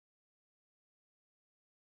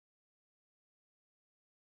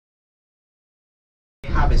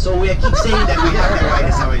have it. So we keep saying that we have the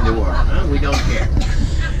whitest avenue in the world. Huh? We don't care.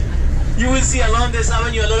 You will see along this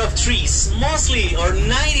avenue a lot of trees. Mostly, or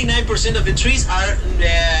 99% of the trees are,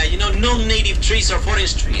 non-native trees or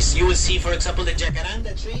forest trees. You will see, for example, the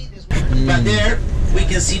jacaranda tree. But there, we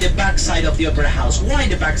can see the backside of the opera house. Why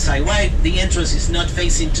the backside? Why the entrance is not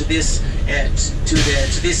facing to this to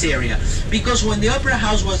this area? Because when the opera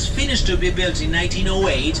house was finished to be built in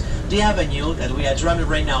 1908, the avenue that we are driving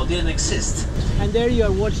right now didn't exist. And there you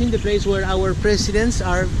are watching the place where our presidents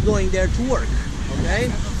are going there to work.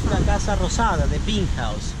 Okay, La Casa Rosada, the pink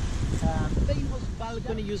house. Famous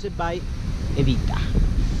balcony used by Evita.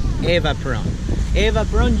 Eva Peron. Eva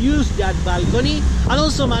Peron used that balcony, and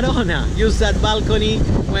also Madonna used that balcony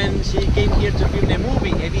when she came here to film the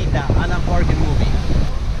movie, Evita, Alan Parker movie.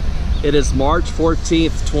 It is March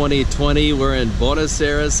 14th, 2020. We're in Buenos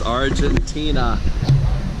Aires, Argentina.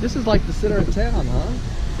 This is like the center of town, huh?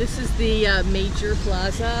 This is the major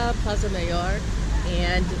plaza, Plaza Mayor,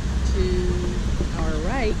 and to our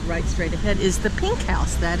right straight ahead, is the pink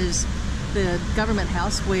house. That is the government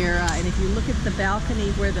house where, and if you look at the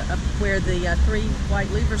balcony where the three white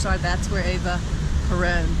louvers are, that's where Eva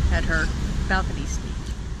Peron had her balcony speech.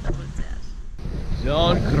 That's what it says.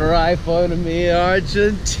 Don't cry for me,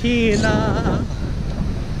 Argentina.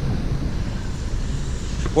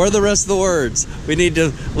 What are the rest of the words? We need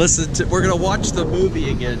to listen to, we're gonna watch the movie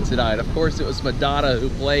again tonight. Of course, it was Madonna who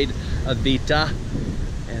played Evita,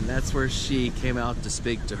 and that's where she came out to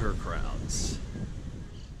speak to her crowds.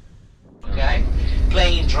 Okay,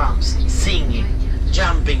 playing drums, singing,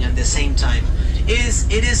 jumping at the same time.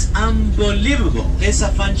 It is unbelievable. It's a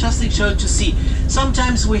fantastic show to see.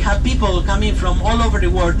 Sometimes we have people coming from all over the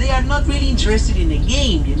world. They are not really interested in the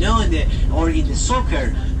game, or in the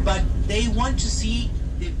soccer, but they want to see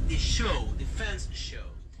the show, the fans show.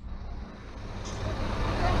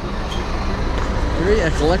 Very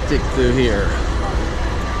eclectic through here.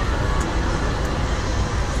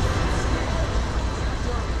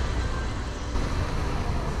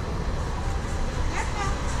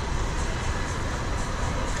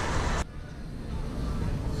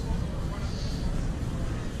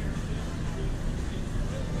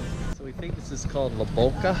 I think this is called La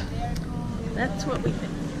Boca. That's what we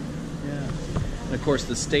think. Yeah. And of course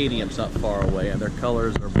the stadium's not far away, and their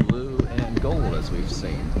colors are blue and gold, as we've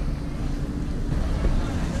seen.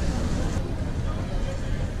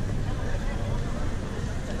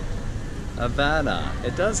 Havana.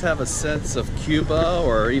 It does have a sense of Cuba,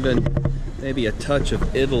 or even maybe a touch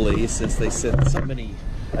of Italy, since they said so many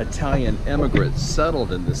Italian immigrants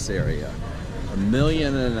settled in this area. 1.5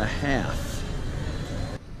 million.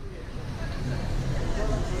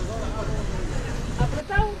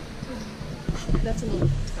 That's a little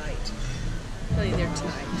tight. I think they're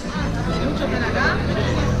tight.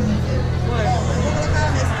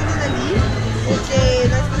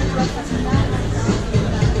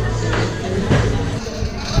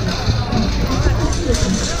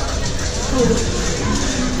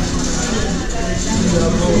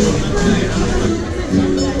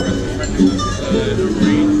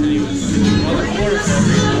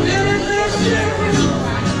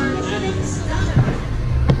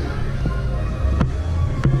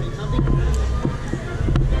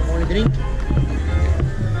 Drink.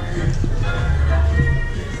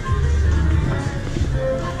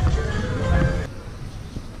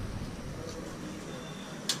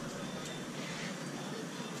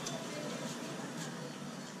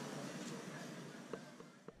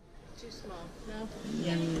 Too small. No?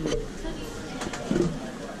 Yeah.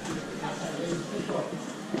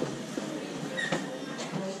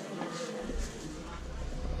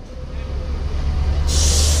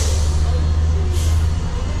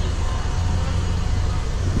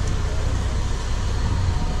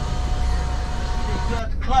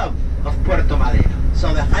 Club of Puerto Madero.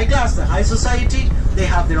 So the high class, the high society, they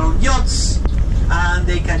have their own yachts, and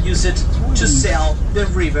they can use it to sail the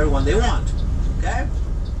river when they want. Okay?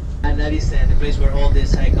 And that is the place where all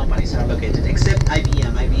these companies are located, except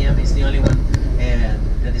IBM. IBM is the only one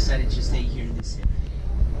that decided to stay here in this area.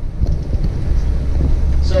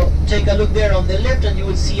 So take a look there on the left, and you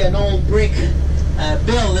will see an old brick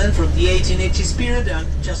building from the 1880s period, and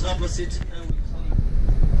just opposite.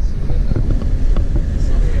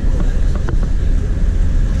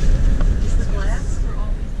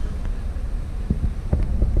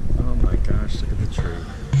 Look at the tree.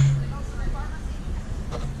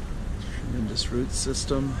 Tremendous root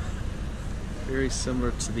system. Very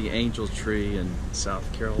similar to the angel tree in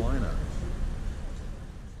South Carolina.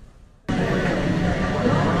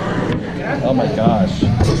 Oh my gosh. So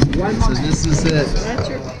this is it.